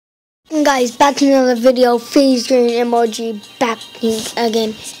Guys, back to another video. Phase during MLG back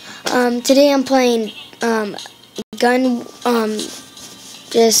again. Today I'm playing gun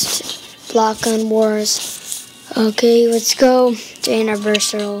just block gun wars. Okay, let's go to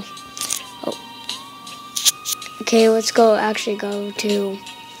anniversary. Oh. Okay, let's go. Actually, go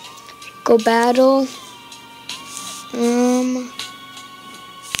battle.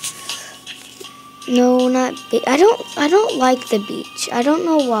 No, not beach. I don't like the beach. I don't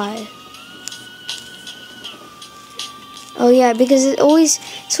know why. Oh yeah, because it's always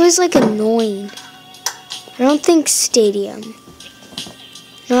like annoying. I don't think stadium.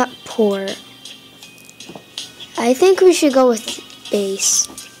 Not port. I think we should go with base.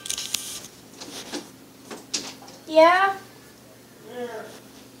 Yeah?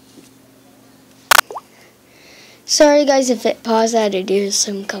 Sorry guys if it paused, I had to do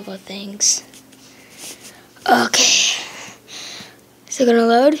some couple of things. Okay. Is it gonna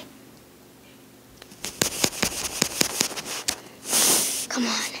load? Come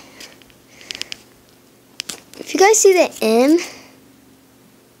on. If you guys see the M,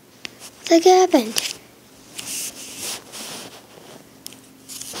 what the heck happened?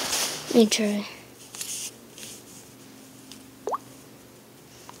 Let me try.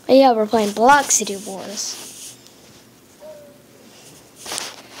 Oh yeah, we're playing Block City Wars.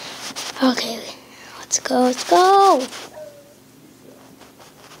 Okay, let's go, let's go!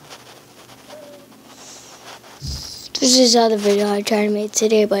 This is the other video I tried to make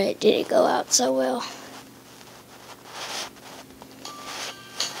today, but it didn't go out so well.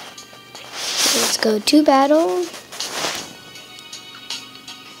 So let's go to battle.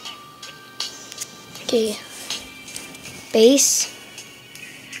 Okay. Base.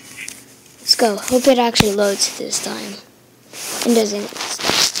 Let's go. Hope it actually loads this time. It doesn't.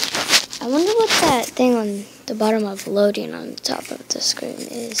 I wonder what that thing on the bottom of loading on the top of the screen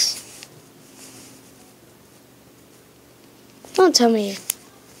is. Don't tell me.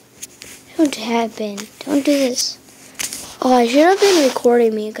 Don't happen. Don't do this. Oh, I should have been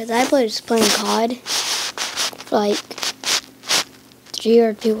recording me because I was playing COD for like 3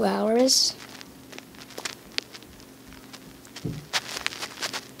 or 2 hours.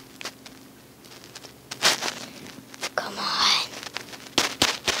 Come on.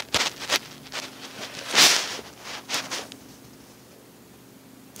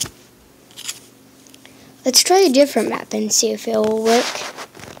 Let's try a different map and see if it will work.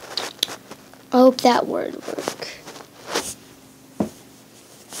 I hope that word work.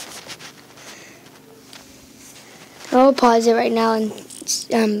 I'll pause it right now and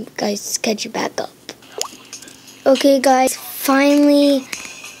guys catch you back up. Okay guys, finally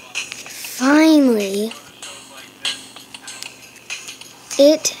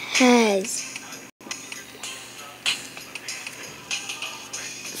it has.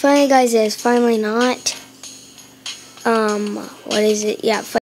 Finally guys, it's finally not. What is it? Yeah,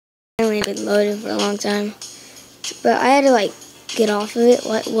 finally been loaded for a long time. But I had to like get off of it.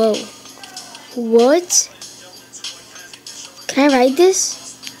 What? Whoa. What? Can I ride this?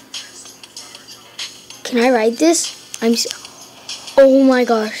 Can I ride this? Oh my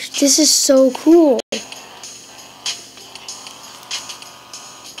gosh, this is so cool.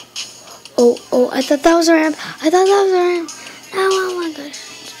 Oh, I thought that was a ramp. Oh my gosh.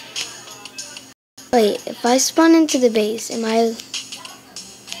 Wait, if I spawn into the base, am I...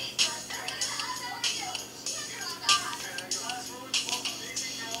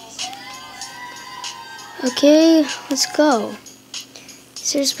 Okay, let's go.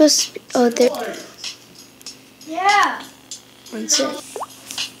 Is there supposed to be... Oh, there... Yeah. One sec.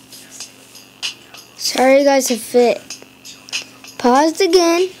 Sorry guys if it paused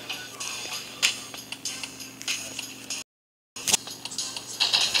again.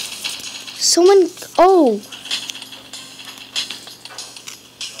 Someone... Oh!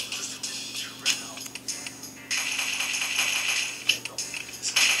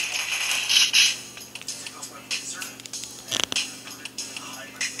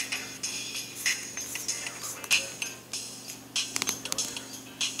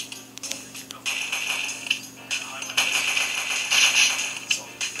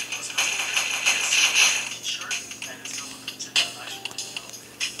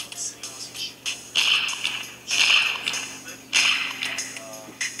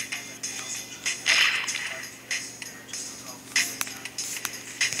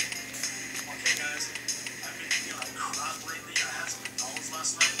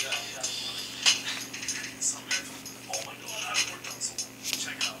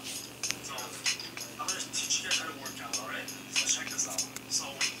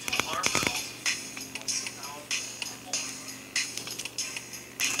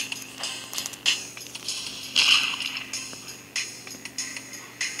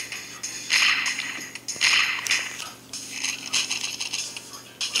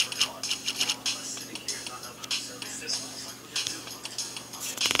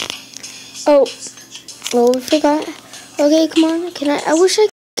 Oh, we forgot. Okay, come on. Can I wish you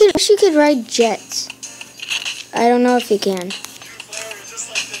could ride jets. I don't know if you can.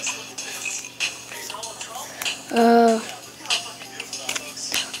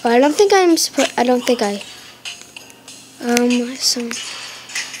 I don't think I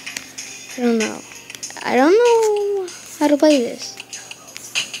don't know how to play this.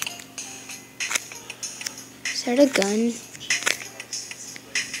 Is that a gun?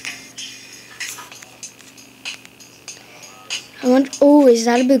 Oh, is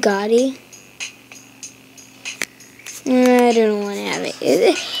that a Bugatti? I don't want to have it.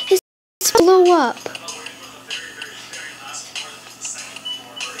 It's blow up.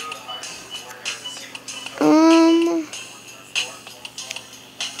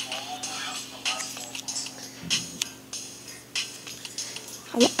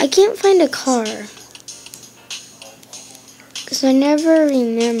 I can't find a car. Because I never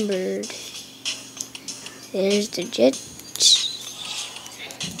remembered. There's the jet.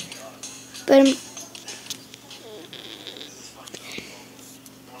 But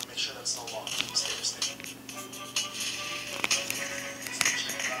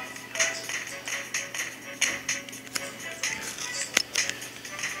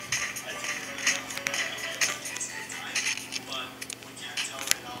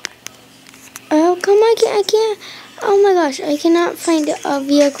how come I can't? Oh my gosh, I cannot find a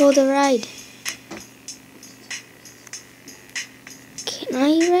vehicle to ride. Can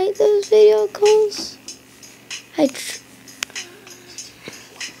I ride those vehicles?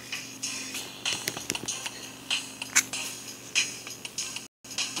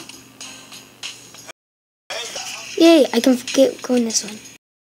 Yay, I can go in this one.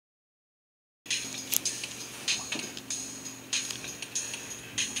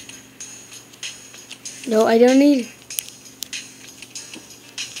 No, I don't need.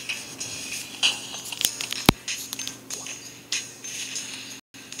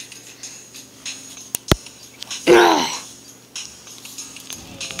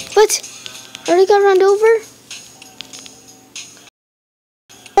 What? I already got run over?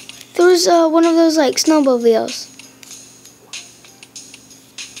 There was one of those like snowmobiles.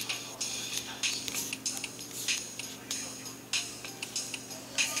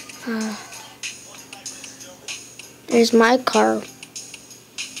 There's my car.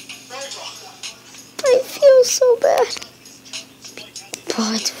 I feel so bad.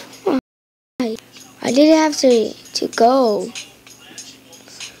 But I didn't have to go.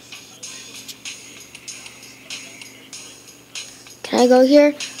 Can I go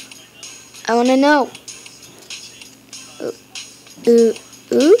here? I want to know. Ooh.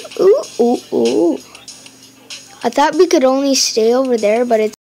 I thought we could only stay over there, but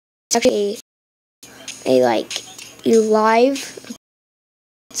it's actually a like live.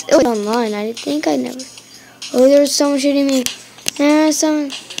 It's online. I think I never. Oh, there's someone shooting me. There's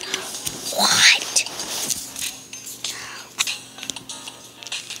someone. What?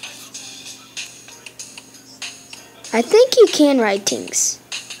 I think you can ride things.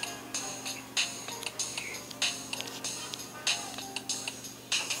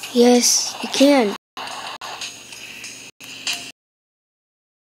 Yes, you can.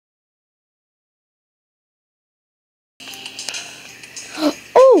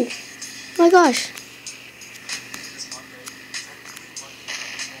 Oh my gosh.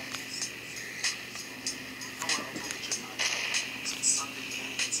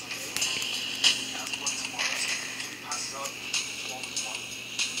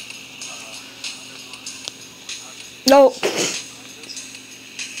 No.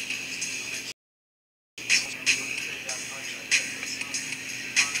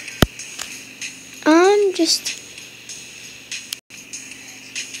 I'm just.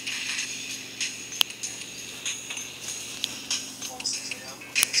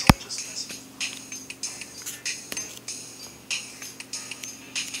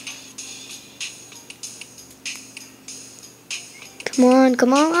 Come on.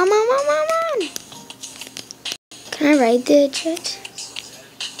 Can I ride the jet?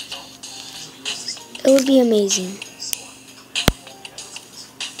 It would be amazing.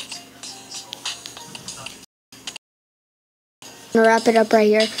 I'm gonna wrap it up right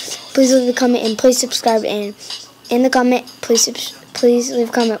here. Please leave a comment and please subscribe. And in the comment, please leave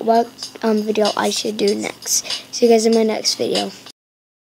a comment what video I should do next. See you guys in my next video.